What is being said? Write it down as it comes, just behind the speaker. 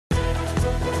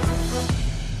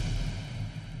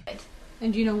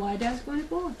And do you know why Dad's going to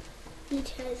Poland?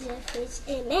 Because of his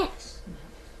MS.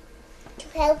 To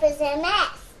help his MS.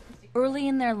 Early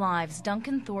in their lives,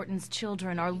 Ducan Thornton's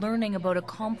children are learning about a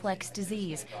complex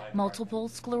disease, multiple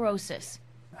sclerosis.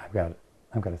 I've got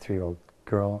a 3-year-old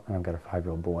girl and I've got a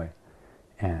 5-year-old boy,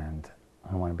 and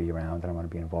I want to be around and I want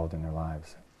to be involved in their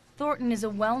lives. Thornton is a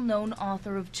well-known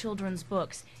author of children's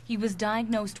books. He was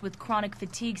diagnosed with chronic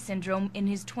fatigue syndrome in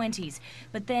his 20s,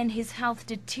 but then his health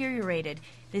deteriorated.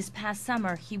 This past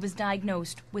summer, he was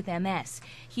diagnosed with MS.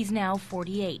 He's now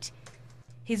 48.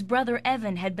 His brother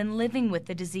Evan had been living with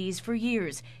the disease for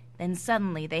years. Then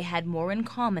suddenly they had more in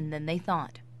common than they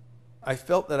thought. I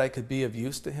felt that I could be of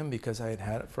use to him because I had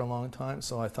had it for a long time,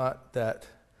 so I thought that,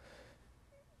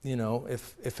 you know,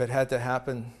 if it had to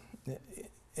happen,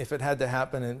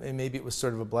 and maybe it was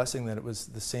sort of a blessing that it was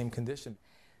the same condition.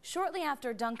 Shortly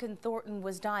after Ducan Thornton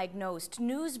was diagnosed,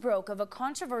 news broke of a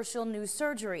controversial new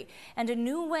surgery and a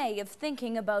new way of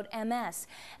thinking about MS.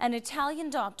 An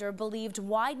Italian doctor believed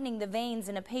widening the veins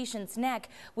in a patient's neck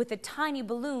with a tiny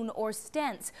balloon or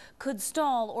stents could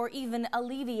stall or even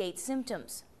alleviate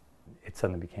symptoms. It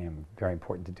suddenly became very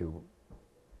important to do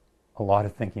a lot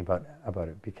of thinking about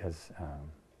it because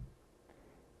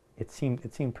it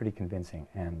seemed pretty convincing,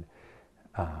 and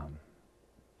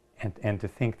to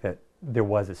think that there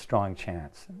was a strong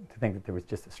chance, to think that there was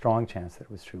just a strong chance that it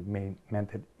was true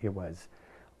meant that it was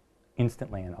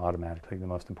instantly and automatically the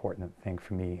most important thing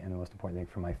for me and the most important thing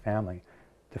for my family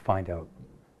to find out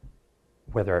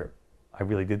whether I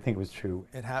really did think it was true.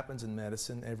 It happens in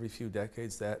medicine every few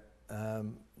decades that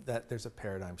there's a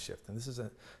paradigm shift, and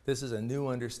this is a new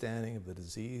understanding of the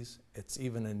disease. It's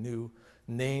even a new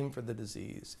name for the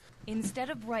disease. Instead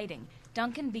of writing,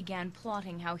 Ducan began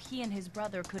plotting how he and his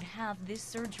brother could have this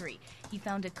surgery. He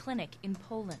found a clinic in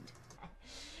Poland.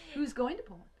 Who's going to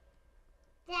Poland?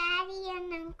 Daddy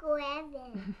and Uncle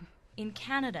Evan. In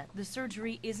Canada, the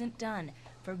surgery isn't done,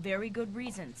 for very good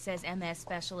reason, says MS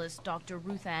specialist Dr.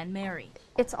 Ruth Ann Mary.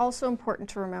 It's also important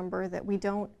to remember that we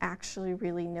don't actually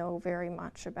really know very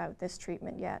much about this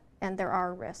treatment yet, and there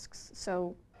are risks.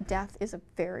 So death is a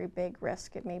very big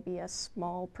risk. It may be a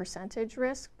small percentage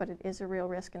risk, but it is a real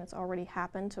risk, and it's already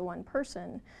happened to one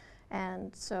person.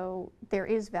 And so there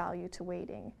is value to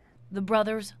waiting. The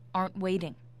brothers aren't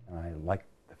waiting. I like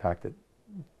the fact that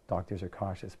doctors are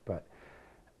cautious, but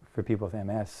for people with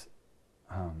MS,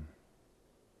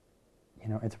 you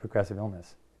know, it's a progressive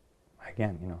illness.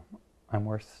 Again, you know, I'm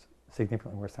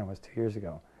significantly worse than I was 2 years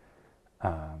ago.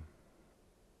 At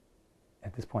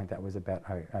this point, that was a bet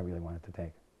I really wanted to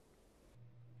take.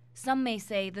 Some may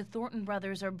say the Thornton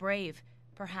brothers are brave.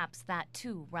 Perhaps that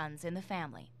too runs in the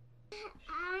family.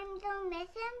 I'm gonna miss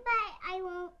him, but I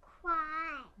won't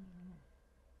cry.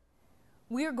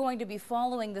 We're going to be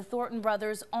following the Thornton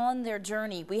brothers on their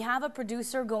journey. We have a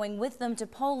producer going with them to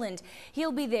Poland.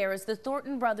 He'll be there as the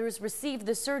Thornton brothers receive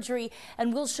the surgery,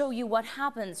 and we'll show you what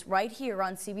happens right here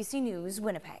on CBC News,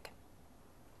 Winnipeg.